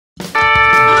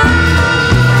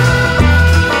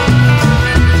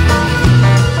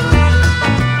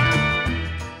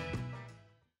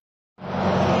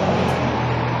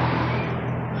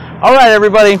All right,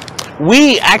 everybody.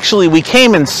 We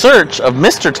came in search of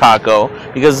Mr. Taco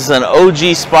because it's an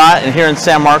OG spot here in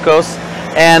San Marcos,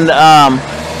 and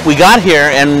we got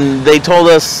here and they told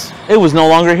us it was no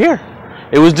longer here.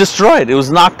 It was destroyed. It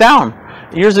was knocked down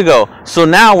years ago. So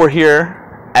now we're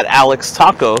here at Alex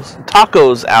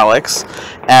Tacos Alex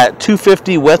at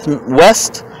 250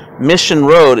 West Mission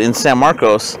Road in San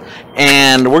Marcos,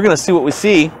 and we're gonna see what we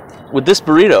see with this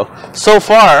burrito. So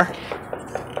far,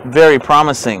 very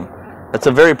promising. That's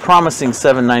a very promising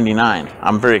 $7.99.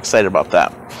 I'm very excited about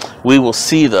that. We will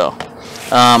see though.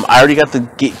 I already got the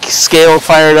scale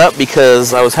fired up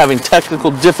because I was having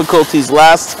technical difficulties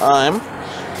last time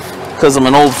because I'm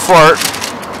an old fart.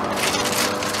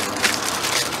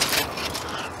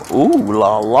 Ooh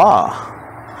la la.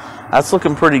 That's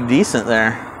looking pretty decent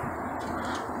there.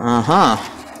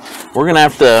 We're gonna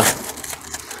have to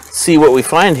see what we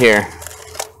find here.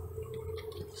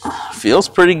 Feels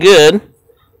pretty good.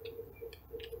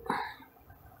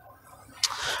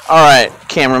 All right,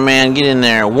 cameraman, get in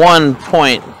there.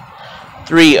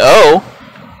 1.30.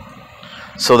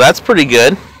 So that's pretty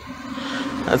good.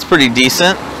 That's pretty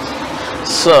decent.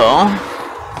 So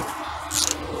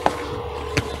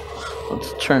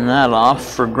let's turn that off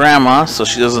for Grandma so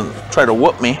she doesn't try to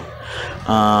whoop me.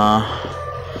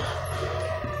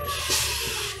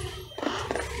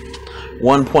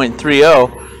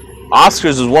 1.30.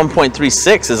 Oscar's is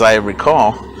 1.36 as I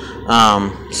recall.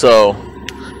 So,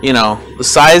 you know, the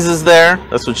size is there.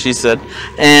 That's what she said.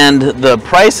 And the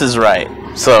price is right.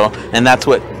 So, and that's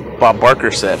what Bob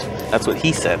Barker said. That's what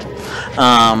he said.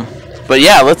 But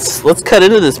yeah, let's cut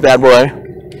into this bad boy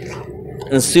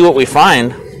and see what we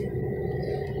find.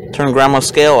 Turn Grandma's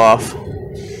scale off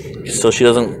so she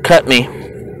doesn't cut me.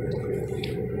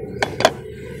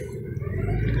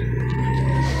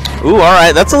 Ooh, all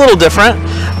right, that's a little different.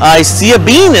 I see a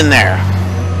bean in there.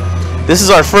 This is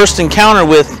our first encounter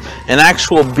with an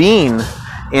actual bean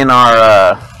in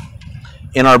our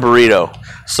burrito.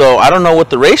 So I don't know what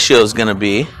the ratio is going to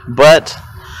be, but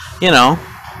you know,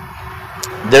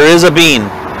 there is a bean.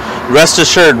 Rest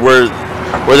assured, where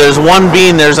there's one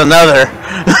bean, there's another.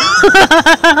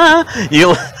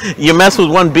 You mess with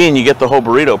one bean, you get the whole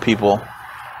burrito, people.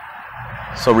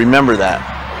 So remember that.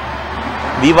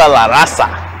 Viva la raza.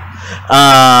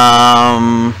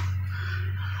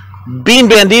 Bean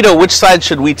Bandito, which side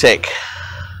should we take?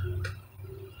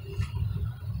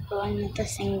 The one with the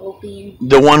single bean.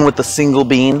 The one with the single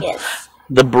bean? Yes.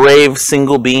 The brave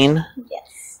single bean?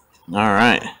 Yes.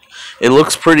 Alright. It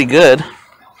looks pretty good.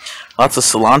 Lots of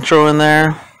cilantro in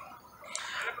there.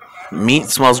 Meat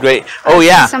smells great. Oh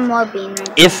yeah. Some more bean.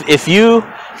 If you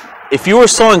were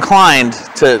so inclined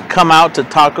to come out to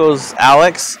Tacos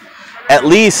Alex, at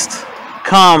least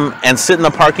come and sit in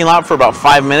the parking lot for about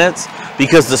 5 minutes,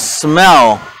 because the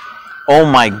smell, oh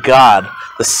my god,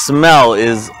 the smell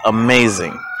is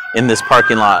amazing in this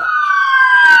parking lot.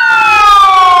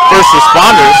 First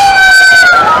responders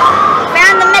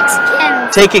Found the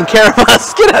Mexicans. taking care of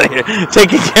us. Get out of here.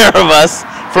 Taking care of us.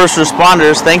 First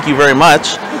responders, thank you very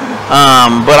much.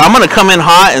 But I'm gonna come in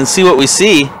hot and see what we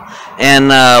see and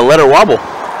let her wobble.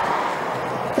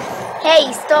 Hey,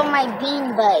 you stole my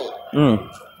bean bite.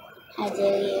 How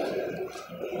dare you?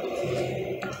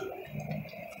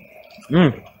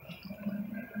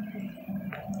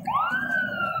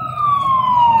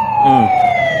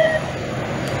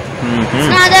 It's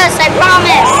not us, I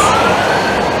promise.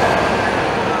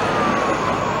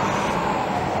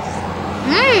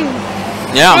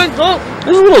 Yeah.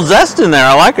 There's a little zest in there.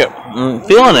 I like it.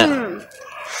 Feeling it.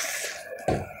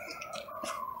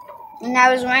 When I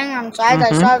was running outside,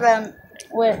 I saw them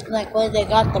with where they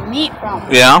got the meat from.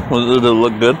 Yeah, did it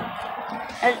look good?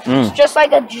 It's just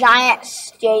like a giant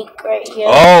steak right here.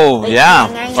 Oh, Like, yeah.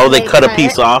 Oh, they cut a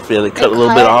piece it. off. Yeah, they cut a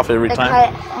little bit off every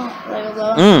time.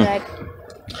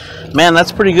 Man,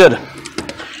 that's pretty good.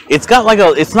 It's got like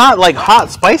it's not like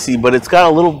hot spicy, but it's got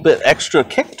a little bit extra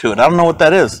kick to it. I don't know what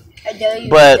that is. I dare you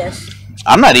But eat this.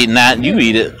 I'm not eating that. You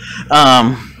eat it.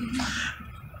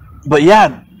 But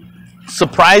yeah,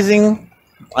 surprising.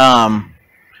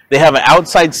 They have an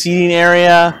outside seating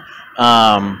area.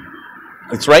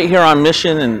 It's right here on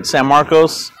Mission in San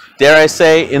Marcos. Dare I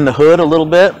say, in the hood a little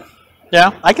bit.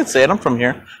 Yeah, I can say it. I'm from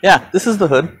here. Yeah, this is the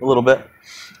hood a little bit.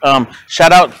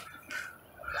 Shout out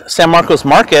San Marcos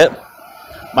Market.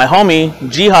 My homie,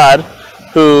 Jihad,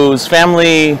 whose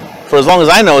family, for as long as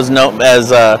I know,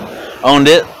 has owned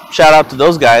it. Shout out to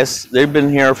those guys. They've been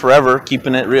here forever,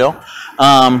 keeping it real.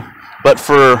 But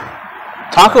for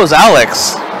Tacos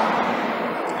Alex,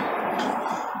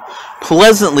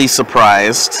 pleasantly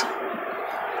surprised.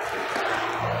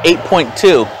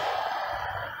 8.2.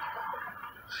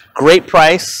 Great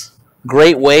price.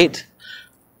 great weight,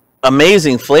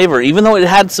 amazing flavor. Even though it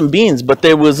had some beans, but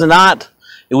it was not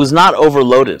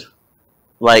overloaded,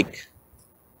 like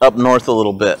up north a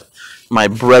little bit. My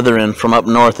brethren from up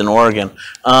north in Oregon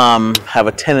have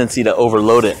a tendency to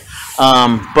overload it.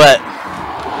 But,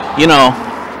 you know,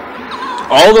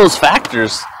 all those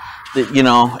factors, that, you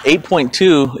know,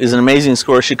 8.2 is an amazing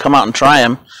score. You should come out and try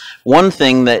them. One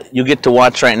thing that you get to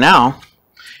watch right now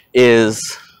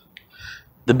is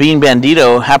the Bean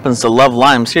Bandito happens to love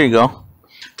limes. Here you go.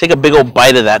 Take a big old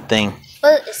bite of that thing.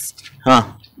 First.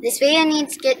 Huh. This video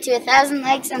needs to get to 1,000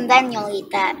 likes, and then you'll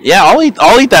eat that. Yeah, I'll eat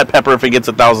that pepper if it gets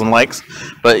 1,000 likes.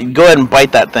 But go ahead and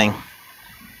bite that thing.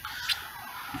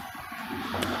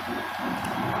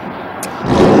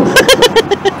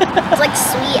 It's like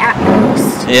sweet at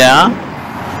first. Yeah.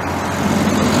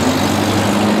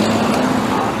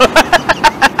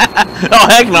 Oh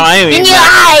heck no, I ain't eating In your that.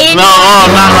 eye. No,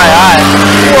 not in my eye.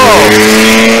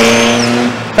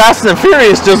 Whoa. Fast and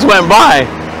Furious just went by.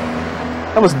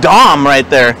 That was Dom right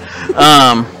there.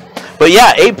 But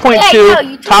yeah,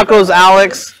 8.2 Tacos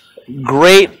Alex.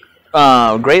 Great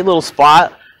little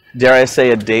spot. Dare I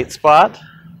say a date spot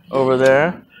over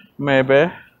there? Maybe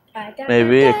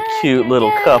a cute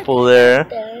little couple there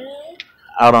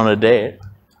out on a date.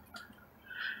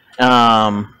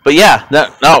 But yeah,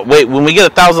 no, wait. When we get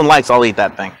 1,000 likes, I'll eat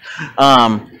that thing.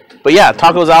 But yeah,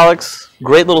 Tacos Alex.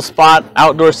 Great little spot.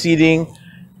 Outdoor seating.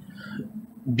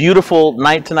 Beautiful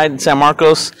night tonight in San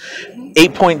Marcos.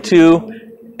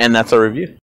 8.2, and that's our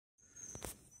review.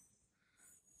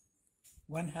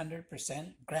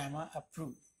 100% grandma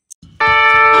approved.